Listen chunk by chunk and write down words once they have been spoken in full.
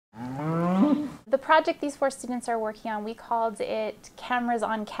project these 4 students are working on, we called it Cameras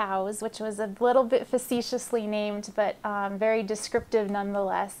on Cows, which was a little bit facetiously named, but very descriptive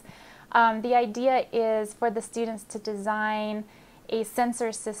nonetheless. The idea is for the students to design a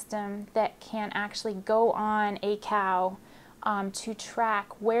sensor system that can actually go on a cow to track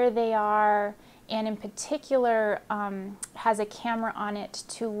where they are, and in particular has a camera on it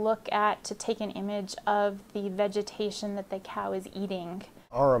to look at, to take an image of the vegetation that the cow is eating.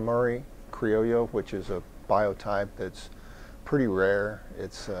 Raramuri Criollo, which is a biotype that's pretty rare.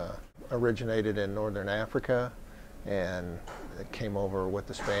 It's originated in northern Africa, and it came over with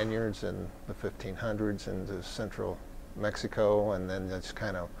the Spaniards in the 1500s into central Mexico, and then it's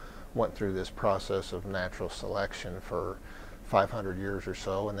kind of went through this process of natural selection for 500 years or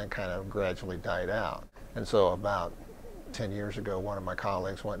so, and then kind of gradually died out. And so about 10 years ago, one of my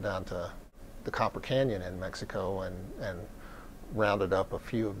colleagues went down to the Copper Canyon in Mexico and rounded up a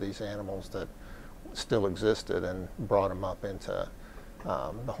few of these animals that still existed and brought them up into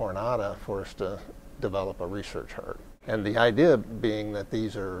the Jornada for us to develop a research herd. And the idea being that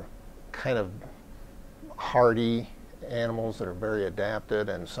these are kind of hardy animals that are very adapted,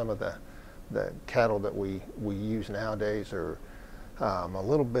 and some of the cattle that we use nowadays are a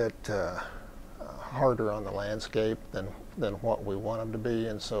little bit harder on the landscape than what we want them to be,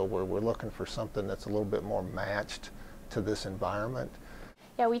 and so we're looking for something that's a little bit more matched to this environment.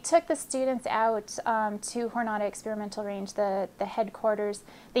 Yeah, we took the students out to Jornada Experimental Range, the headquarters.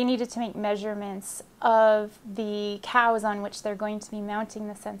 They needed to make measurements of the cows on which they're going to be mounting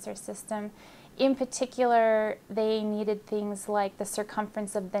the sensor system. In particular, they needed things like the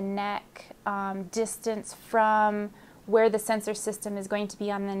circumference of the neck, distance from where the sensor system is going to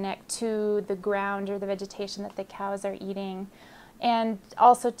be on the neck to the ground or the vegetation that the cows are eating, and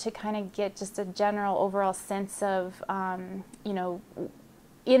also to kind of get just a general overall sense of, you know,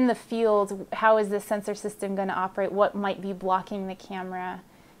 in the field, how is the sensor system going to operate? What might be blocking the camera,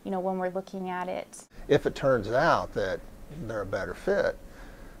 you know, when we're looking at it? If it turns out that they're a better fit,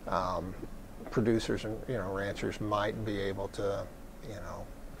 producers and ranchers might be able to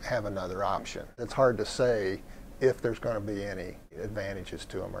have another option. It's hard to say if there's going to be any advantages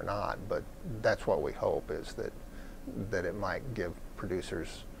to them or not, but that's what we hope, is that it might give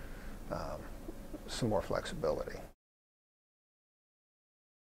producers some more flexibility.